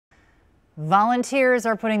Volunteers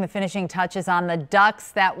are putting the finishing touches on the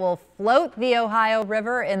ducks that will float the Ohio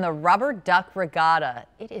River in the Rubber Duck Regatta.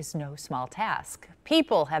 It is no small task.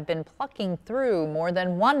 People have been plucking through more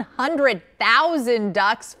than 100,000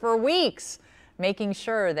 ducks for weeks, making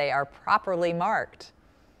sure they are properly marked.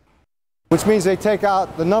 Which means they take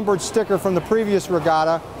out the numbered sticker from the previous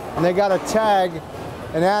regatta and they got to tag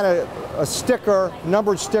and add a sticker,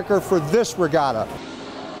 numbered sticker for this regatta.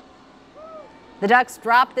 The ducks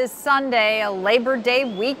drop this Sunday, a Labor Day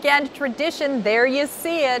weekend tradition. There you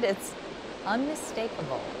see it. It's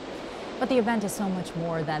unmistakable. But the event is so much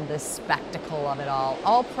more than the spectacle of it all.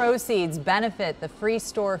 All proceeds benefit the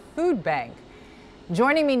Freestore Foodbank.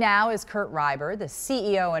 Joining me now is Kurt Rubber, the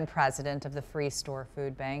CEO and president of the Freestore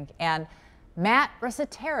Foodbank, and Matt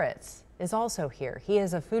Resetarits is also here. He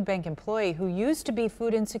is a food bank employee who used to be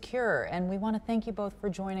food insecure, and we want to thank you both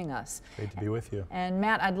for joining us. Great to be with you. And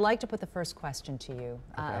Matt, I'd like to put the first question to you.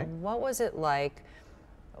 Okay. What was it like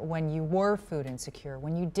when you were food insecure,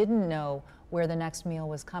 when you didn't know where the next meal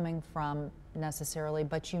was coming from necessarily,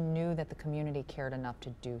 but you knew that the community cared enough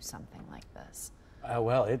to do something like this?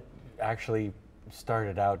 Well, it actually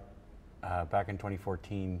started out back in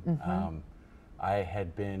 2014. Mm-hmm. I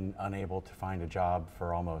had been unable to find a job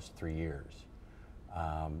for almost 3 years.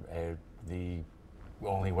 The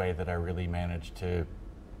only way that I really managed to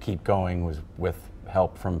keep going was with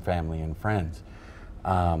help from family and friends.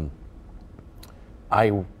 I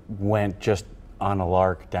went just on a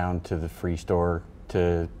lark down to the Freestore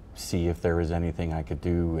to see if there was anything I could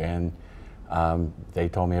do, and they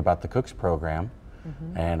told me about the Cooks program.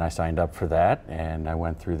 Mm-hmm. And I signed up for that, and I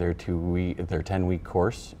went through their 10-week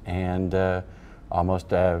course, and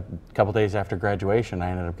almost a couple days after graduation, I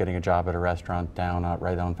ended up getting a job at a restaurant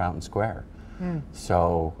right on Fountain Square. Mm.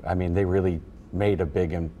 So, I mean, they really made a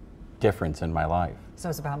big difference in my life. So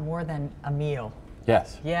it's about more than a meal.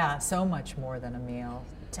 Yes. Yeah, so much more than a meal.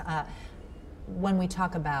 When we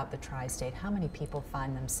talk about the tri-state, how many people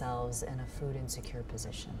find themselves in a food insecure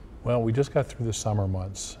position? Well, we just got through the summer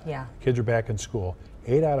months. Yeah. Kids are back in school.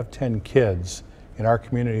 8 out of 10 kids in our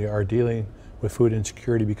community are dealing with food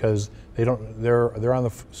insecurity because they're on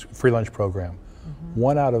the free lunch program. Mm-hmm.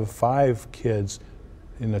 1 out of 5 kids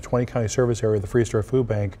in the 20 county service area of the Freestore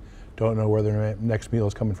Foodbank don't know where their next meal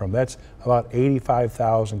is coming from. That's about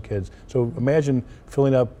 85,000 kids. So imagine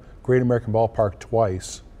filling up Great American Ballpark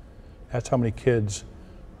twice. That's how many kids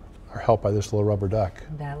are helped by this little rubber duck.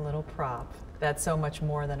 That little prop. That's so much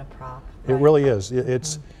more than a prop. It right? really is.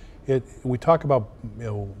 We talk about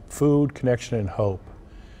food, connection, and hope.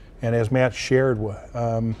 And as Matt shared,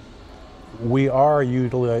 we are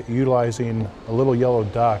utilizing a little yellow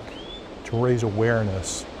duck to raise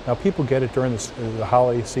awareness. Now, people get it during the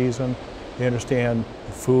holiday season. They understand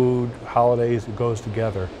food, holidays, it goes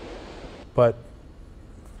together. But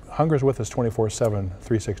hunger's with us 24/7,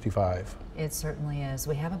 365. It certainly is.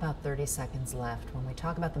 We have about 30 seconds left. When we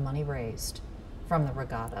talk about the money raised from the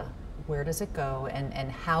regatta, where does it go,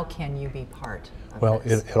 and how can you be part of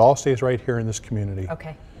this? It all stays right here in this community.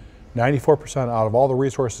 Okay. 94% out of all the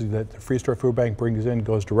resources that the Freestore Foodbank brings in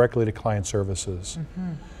goes directly to client services.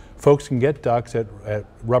 Mm-hmm. Folks can get ducks at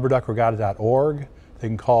rubberduckregatta.org. They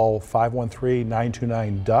can call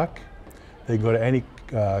 513-929-DUCK. They can go to any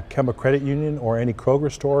Kemba credit union or any Kroger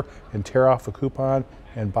store and tear off a coupon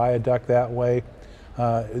and buy a duck that way.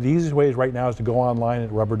 The easiest way right now is to go online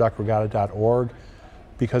at rubberduckregatta.org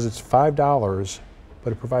because it's $5,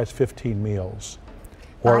 but it provides 15 meals.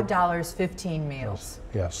 $5, 15 meals.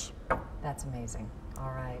 Yes. That's amazing.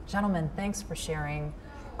 All right. Gentlemen, thanks for sharing.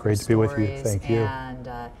 Great to be with you. Thank you. And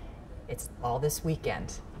it's all this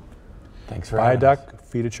weekend. Thanks for having us. Buy a duck, us.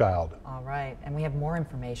 feed a child. All right. And we have more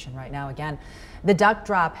information right now. Again, the duck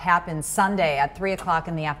drop happens Sunday at 3 o'clock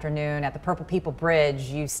in the afternoon at the Purple People Bridge.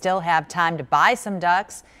 You still have time to buy some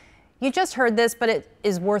ducks. You just heard this, but it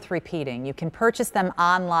is worth repeating. You can purchase them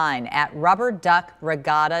online at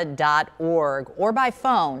rubberduckregatta.org or by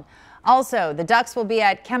phone. Also, the ducks will be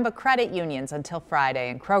at Kemba credit unions until Friday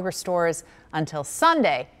and Kroger stores until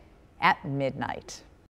Sunday at midnight.